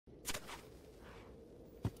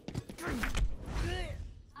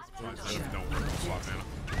Don't worry, don't swap mana.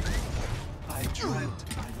 I dreamt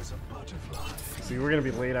I was a butterfly. See, we're gonna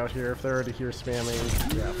be late out here if they're already here spamming.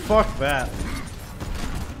 Yeah, fuck that.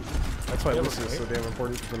 That's why Lucy is so damn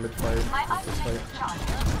important for the mid fight.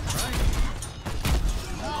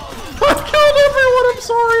 I killed everyone, I'm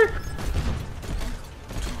sorry!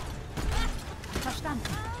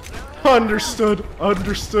 Understood,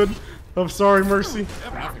 understood. I'm sorry, Mercy. I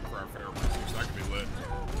have nothing for our fair Mercy, so that could be lit.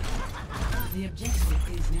 The objective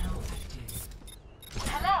is now active.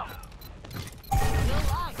 Hello.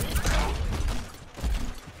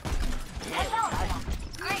 Hello.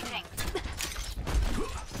 Greetings.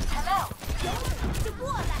 Hello.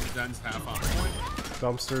 Zen's half on point.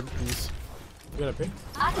 Dumpstered piece. You got a pick?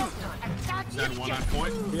 Zen 1 on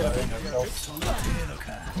point. You got a pick?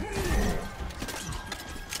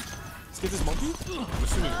 Let's get this monkey. I'm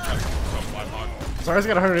assuming it's got some fly pod. Zarya's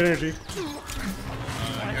got 100 energy.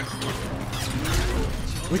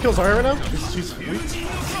 We kill Zarya right now? She's weak.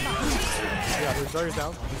 Yeah, there's Zarya's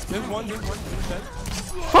down. There's one, dead.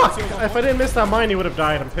 Fuck! If I didn't miss that mine, he would have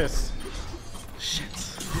died. I'm pissed. Shit.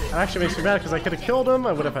 That actually makes me mad because I could have killed him.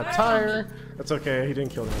 I would have had Tyre. That's okay. He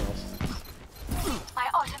didn't kill anyone else. My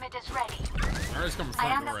ultimate is ready. Zarya's coming I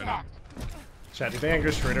front door right now. understand. Chat, do you think I can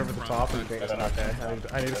go straight over the top? And think, okay,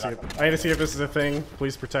 I need to see it. I need to see if this is a thing.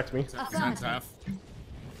 Please protect me. Zen's half.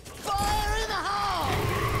 Fire in the hole!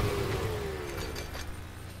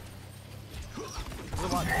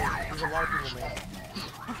 There's a lot of people, man.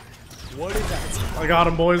 What is that? I got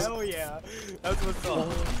him, boys. Hell yeah. That's what's up. The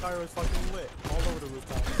whole fire was fucking lit. All over the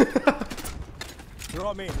rooftop. They're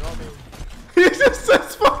all main, He just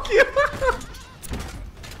says fuck you.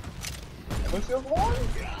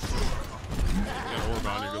 Got orb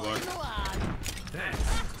on you, good luck. Thanks.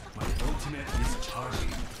 My ultimate is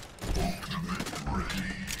charging. Ultimate ready.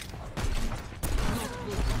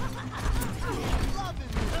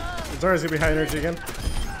 Zarya's gonna be high energy again.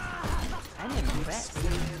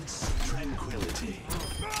 Tranquility.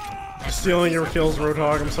 Stealing your kills,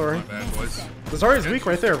 Roadhog. I'm sorry. My bad, boys. The Zarya's weak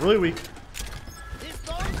right there. Really weak.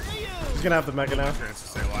 He's gonna have the Mega now. Chance to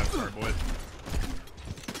stay alive, sorry, boys.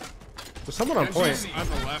 There's someone on point. Genji's on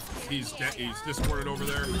the left. He's discorded over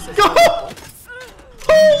there. Go!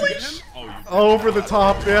 Holy sh! Oh, you Over the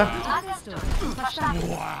top, yeah.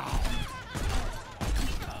 Wow.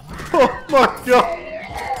 Oh my god.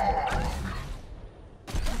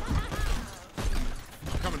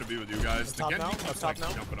 I'm coming to be with you guys. The top Genji now? keeps Top like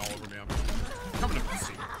now? jumping all over me. I'm coming to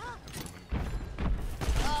see.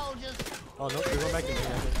 Oh, no, they're going back in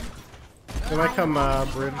here. They might come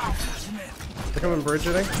bridge. They're coming bridge, I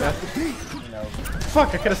think. Yeah. Fuck!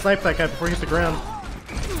 I could have sniped that guy before he hit the ground.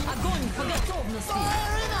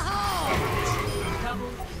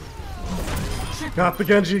 Got the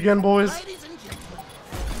Genji again, boys.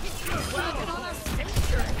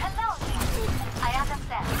 Hello. I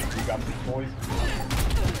understand.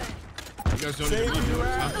 You guys don't even need to do it,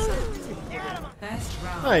 huh? Best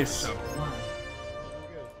round. Nice.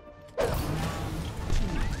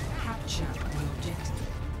 Capture the objective.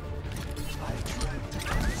 I dreamt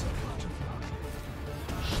I was a butterfly.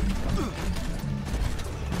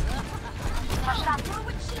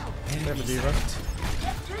 They have a diva.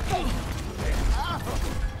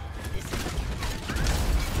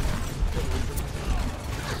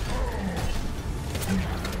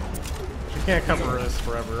 She can't cover us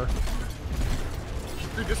forever.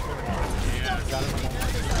 You're discorded. Yeah.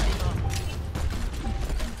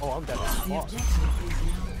 Oh, I'm dead as fuck.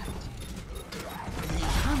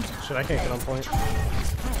 Shit, I can't get on point.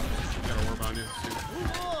 Got a orb on you.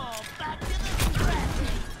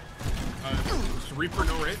 Reaper,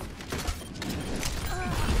 no rate.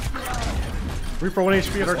 Reaper 1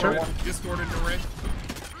 HP at our turn. Discorded, no rate.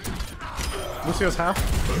 Lucio's half.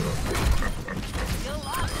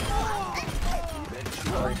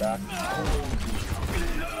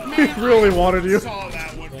 He really wanted you. Saw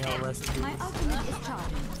that one coming.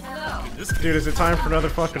 Dude, is it time for another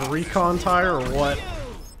fucking recon tire or what?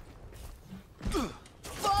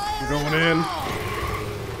 We're going in.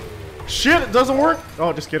 Shit, it doesn't work.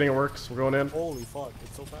 Oh, just kidding, it works. We're going in. Holy fuck,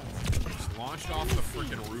 it's so fast. Just launched off the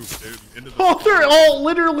freaking roof, dude. Into the Oh, they're all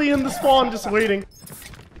literally in the spawn just waiting.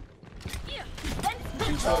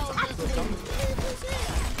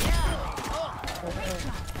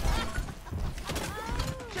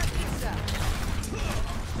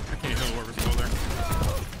 I can't heal whoever's still there.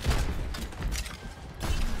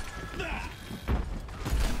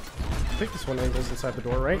 I think this one angles inside the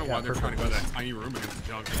door, right? I don't know why they're trying to go to that tiny room against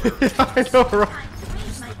junk. I know, right?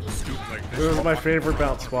 Scoop like This this. is my favorite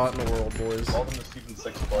bounce spot in the world, boys. Welcome to season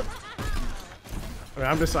 6, bud. I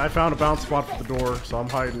mean, I found a bounce spot for the door, so I'm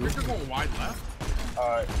hiding. You're going wide left?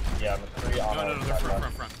 Yeah, the 3 on No, our they're front.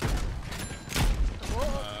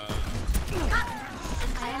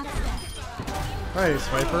 I understand. Nice,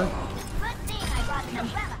 Viper. Good thing I brought the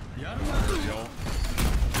umbrella.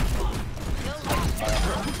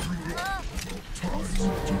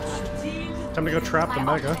 Time to go trap the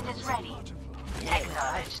My Mega. ultimate is ready.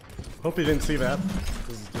 Acknowledged. Hope he didn't see that.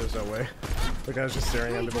 There's no way. The guy's just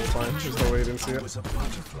staring at me the whole time. There's no way he didn't see I it. was a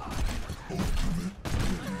butterfly.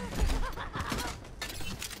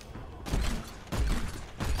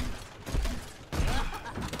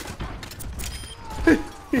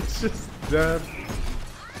 He's just dead.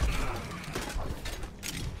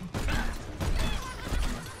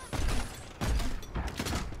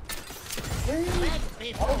 It's me.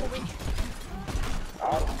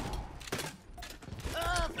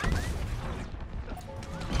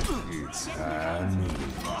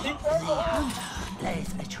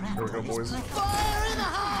 Place a trap. Here we go, boys.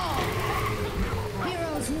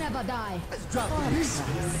 Heroes never die.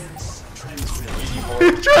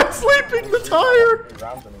 He tried sleeping the tire!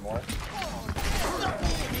 rounds anymore.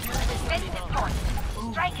 Defensive point.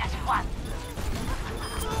 Strike at once.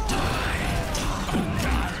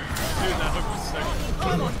 Dude, that hook was sick.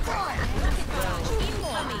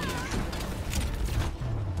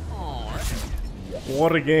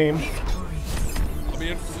 What a game. I'll be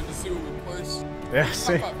interested to see what we place. Yeah,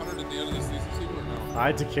 see. 500 at the end of this season, too, or no?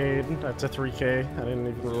 I decayed to 3K. I didn't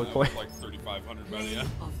even really play. Like 3,500 by the Name end.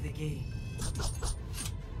 of the game.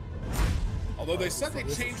 Although they said they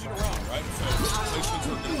changed it around, right? So placements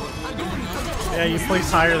are different now. Yeah, you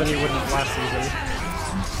placed higher than you would last season.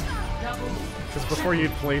 Because before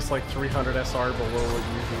you'd place like 300 SR below what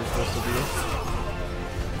you usually were supposed to be.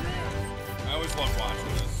 I always love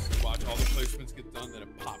watching this. Watch all the placements get done, then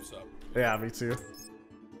it pops up. Yeah, me too.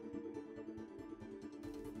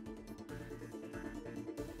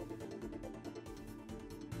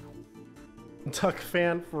 Duck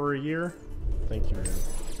fan for a year. Thank you, man.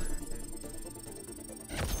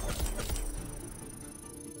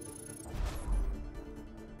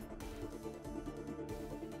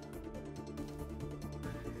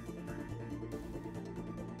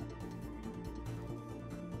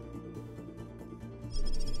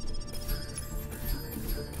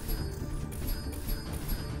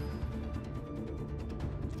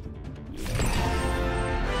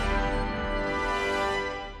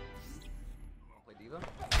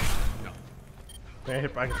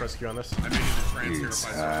 I can press Q on this. I may need to transfer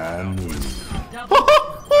if I start. Woo!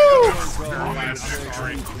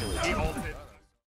 He ulted.